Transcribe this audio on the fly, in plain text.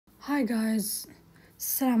Hi guys,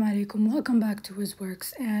 Assalamu alaikum, welcome back to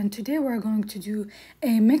WizWorks, and today we're going to do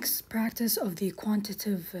a mixed practice of the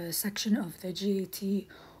quantitative section of the GAT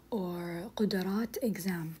or qudrat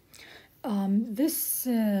exam. This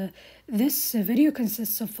video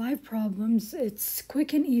consists of 5 problems. It's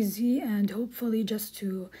quick and easy and hopefully just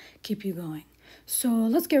to keep you going. So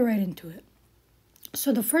let's get right into it.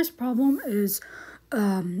 So the first problem is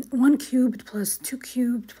 1 cubed plus 2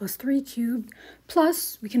 cubed plus 3 cubed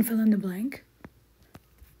plus, we can fill in the blank,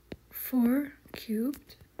 4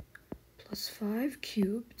 cubed plus 5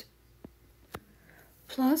 cubed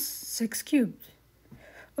plus 6 cubed.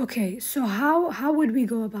 Okay, so how would we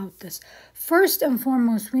go about this? First and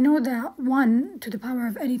foremost, we know that 1 to the power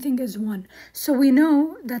of anything is 1. So we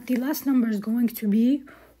know that the last number is going to be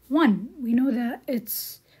 1. We know that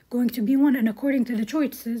it's going to be 1, and according to the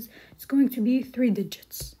choices, it's going to be 3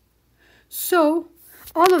 digits. So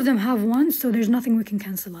all of them have 1, so there's nothing we can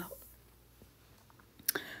cancel out.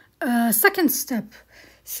 Second step.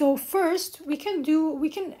 So first, we can,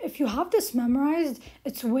 if you have this memorized,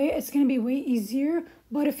 it's gonna be way easier.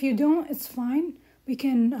 But if you don't, it's fine. We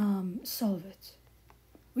can solve it.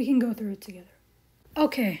 We can go through it together.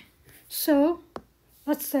 Okay, so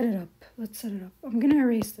let's set it up. I'm gonna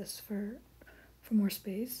erase this for more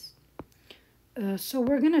space. So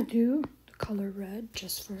we're gonna do the color red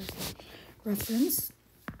just for reference.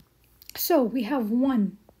 So we have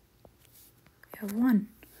 1.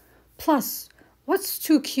 Plus, what's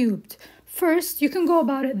 2 cubed? First, you can go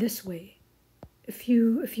about it this way, if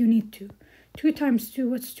you need to. 2 times 2,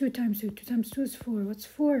 what's 2 times 2? 2 times 2 is 4. What's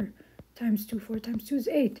 4 times 2? 4 times 2 is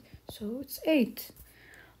 8. So it's 8.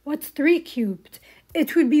 What's 3 cubed?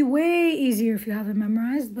 It would be way easier if you have it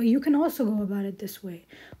memorized, but you can also go about it this way.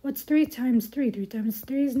 What's 3 times 3? 3 times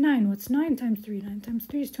 3 is 9. What's 9 times 3? 9 times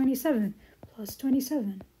 3 is 27. Plus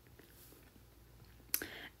 27.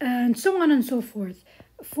 And so on and so forth.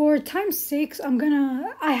 For time's sake,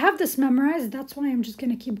 I have this memorized, that's why I'm just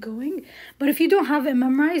gonna keep going. But if you don't have it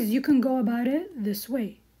memorized, you can go about it this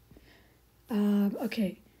way.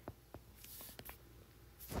 Okay.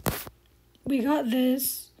 We got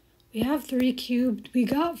this. We have 3 cubed. We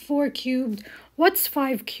got 4 cubed. What's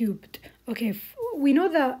 5 cubed? Okay, we know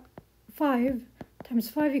that 5 times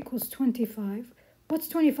 5 equals 25. What's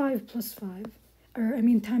 25 plus 5?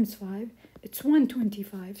 Times 5. It's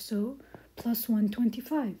 125, so plus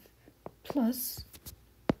 125 plus,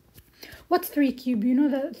 what's 3 cubed? You know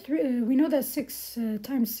that we know that 6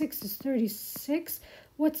 times 6 is 36.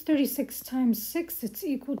 What's 36 times 6? It's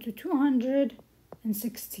equal to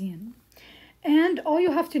 216. And all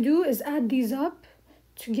you have to do is add these up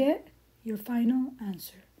to get your final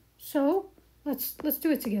answer. So let's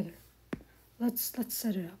do it together. Let's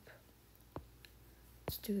set it up.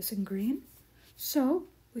 Let's do this in green. So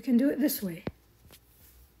we can do it this way.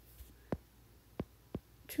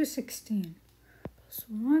 216 plus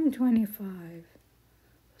 125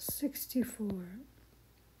 plus 64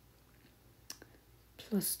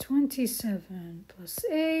 plus 27 plus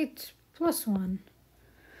 8 plus 1.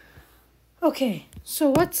 Okay, so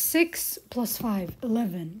what's 6 plus 5?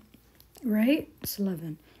 11, right? It's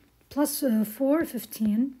 11. Plus 4,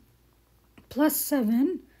 15. Plus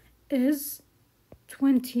 7 is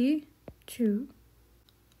 22.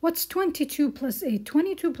 What's 22 plus 8?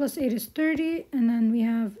 22 plus 8 is 30, and then we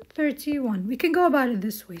have 31. We can go about it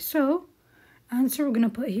this way. So, answer we're going to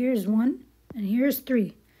put here is 1, and here is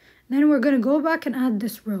 3. Then we're going to go back and add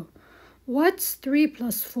this row. What's 3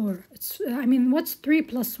 plus 4? What's 3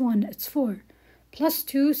 plus 1? It's 4. Plus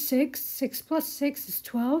 2, 6. 6 plus 6 is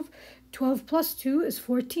 12. 12 plus 2 is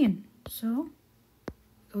 14. So,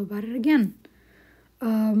 go about it again.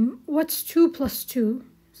 What's 2 plus 2?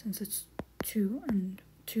 Since it's 2 and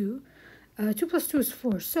 2. 2 plus 2 is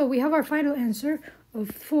 4. So we have our final answer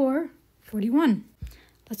of 441.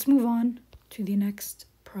 Let's move on to the next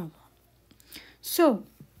problem. So,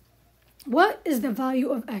 what is the value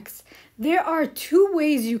of x? There are 2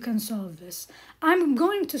 ways you can solve this. I'm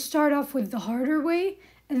going to start off with the harder way,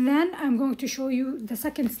 and then I'm going to show you the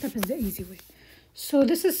second step is the easy way. So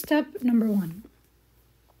this is step number 1,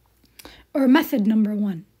 or method number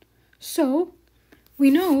 1. So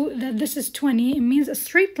we know that this is 20. It means a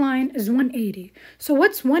straight line is 180. So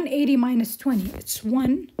what's 180 minus 20? It's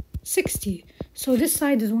 160. So this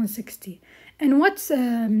side is 160. And what's,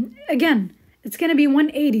 again, it's going to be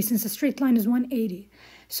 180 since a straight line is 180.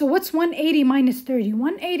 So what's 180 minus 30?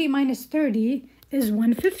 180 minus 30 is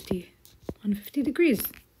 150. 150 degrees.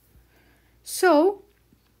 So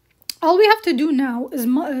all we have to do now is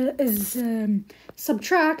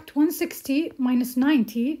subtract 160 minus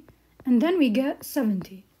 90, and then we get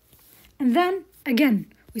 70. And then, again,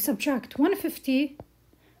 we subtract 150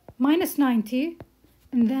 minus 90,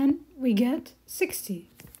 and then we get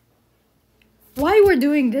 60. Why we're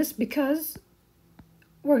doing this? Because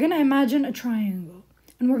we're going to imagine a triangle.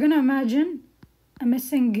 And we're going to imagine a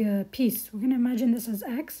missing piece. We're going to imagine this as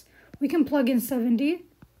x. We can plug in 70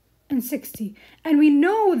 and 60. And we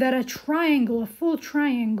know that a triangle, a full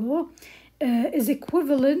triangle, is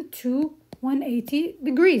equivalent to 180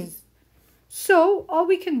 degrees. So all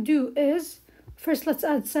we can do is, first let's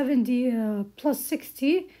add 70 plus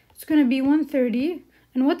 60. It's going to be 130.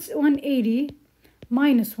 And what's 180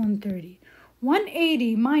 minus 130?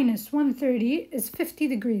 180 minus 130 is 50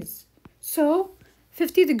 degrees. So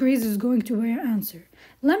 50 degrees is going to be our answer.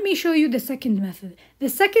 Let me show you the second method. The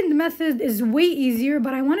second method is way easier,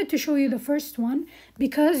 but I wanted to show you the first one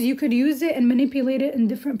because you could use it and manipulate it in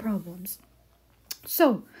different problems.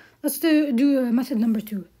 So let's do method number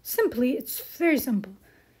 2. Simply, it's very simple.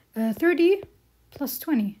 30 plus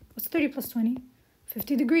 20. What's 30 plus 20?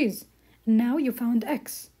 50 degrees. Now you found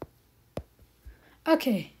x.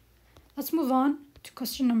 Okay, let's move on to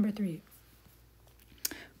question number 3.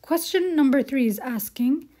 Question number 3 is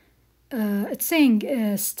asking, it's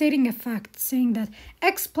saying, stating a fact, saying that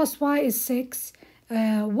x plus y is 6,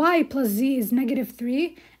 y plus z is negative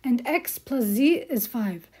 3, and x plus z is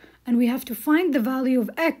 5. And we have to find the value of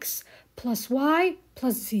x plus y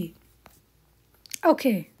plus z.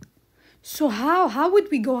 Okay, so how would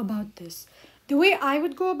we go about this? The way I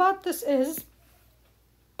would go about this is,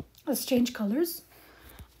 let's change colors.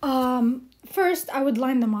 First, I would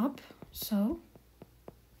line them up. So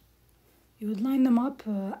you would line them up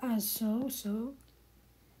as so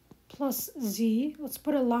plus z. Let's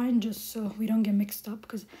put a line just so we don't get mixed up,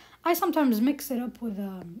 because I sometimes mix it up with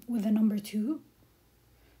a number 2.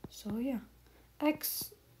 So yeah,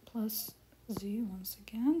 x plus z once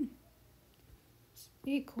again is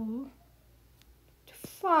equal to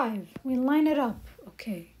 5. We line it up.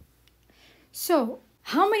 Okay. So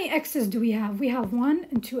how many x's do we have? We have 1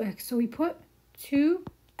 and 2x. So we put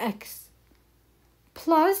 2x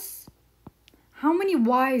plus, how many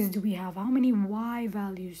y's do we have? How many y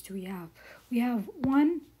values do we have? We have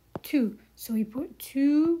 1, 2. So we put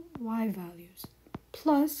 2 y values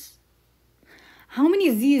plus, how many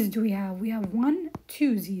z's do we have? We have 1,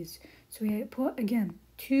 2 z's. So we put, again,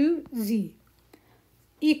 2z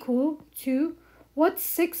equal to, what's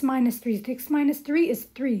 6 minus 3? 6 minus 3 is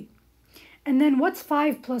 3. And then what's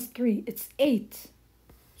 5 plus 3? It's 8.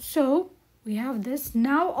 So we have this.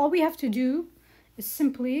 Now all we have to do is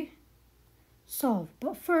simply solve.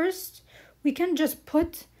 But first, we can just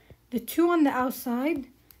put the 2 on the outside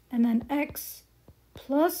and then x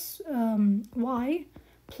plus y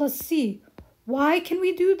plus c. Why can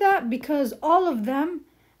we do that? Because all of them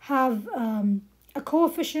have a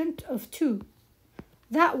coefficient of 2.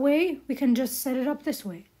 That way, we can just set it up this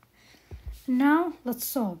way. Now, let's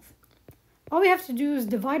solve. All we have to do is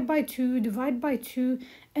divide by 2, divide by 2.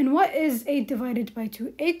 And what is 8 divided by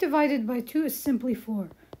 2? 8 divided by 2 is simply 4.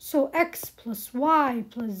 So x plus y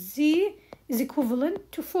plus z is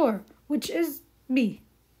equivalent to 4, which is B.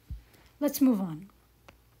 Let's move on.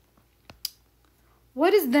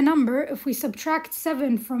 What is the number if we subtract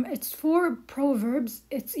 7 from its 4 proverbs?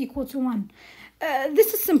 It's equal to 1.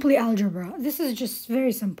 This is simply algebra. This is just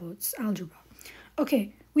very simple. It's algebra.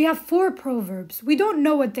 Okay, we have 4 proverbs. We don't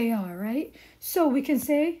know what they are, right? So we can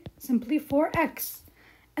say simply 4x.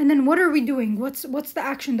 And then what are we doing? What's the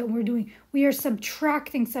action that we're doing? We are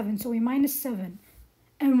subtracting 7. So we minus 7.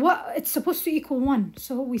 And what it's supposed to equal 1.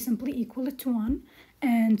 So we simply equal it to 1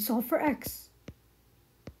 and solve for x.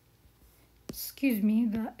 Excuse me,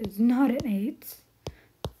 that is not an 8.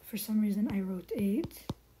 For some reason I wrote 8.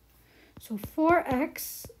 So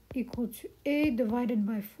 4x equal to 8 divided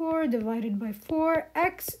by 4 divided by 4.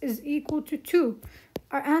 X is equal to 2.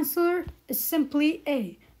 Our answer is simply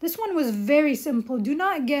A. This one was very simple. Do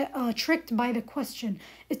not get tricked by the question.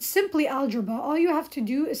 It's simply algebra. All you have to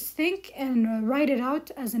do is think and write it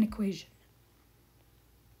out as an equation.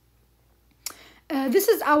 This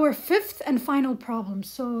is our 5th and final problem.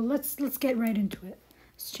 So let's get right into it.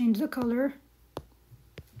 Let's change the color.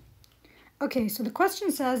 Okay, so the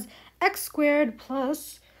question says x squared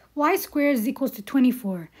plus y squared is equal to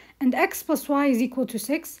 24, and x plus y is equal to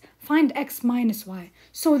 6. Find x minus y.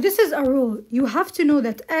 So this is a rule. You have to know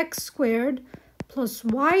that x squared plus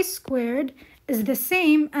y squared is the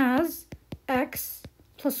same as x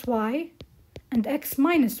plus y and x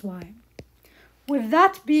minus y. With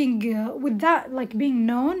that being being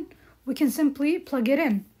known, we can simply plug it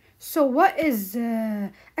in. So what is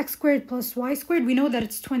x squared plus y squared? We know that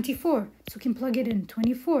it's 24, so we can plug it in,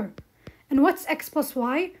 24. And what's x plus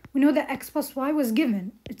y? We know that x plus y was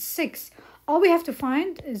given. It's 6. All we have to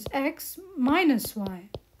find is x minus y.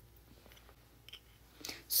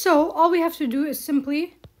 So all we have to do is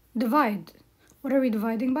simply divide. What are we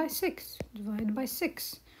dividing by? 6. Divide by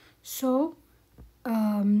 6. So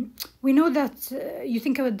we know that, you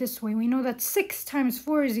think of it this way, we know that 6 times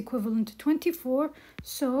 4 is equivalent to 24,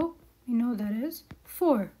 so we know that is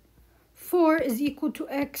 4. 4 is equal to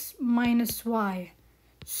x minus y.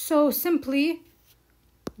 So simply,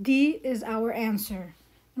 D is our answer.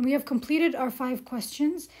 And we have completed our 5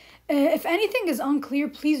 questions. If anything is unclear,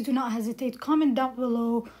 please do not hesitate. Comment down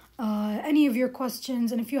below any of your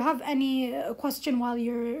questions. And if you have any question while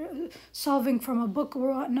you're solving from a book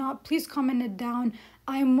or whatnot, please comment it down.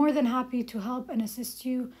 I am more than happy to help and assist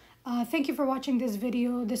you. Thank you for watching this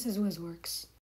video. This is WizWorks.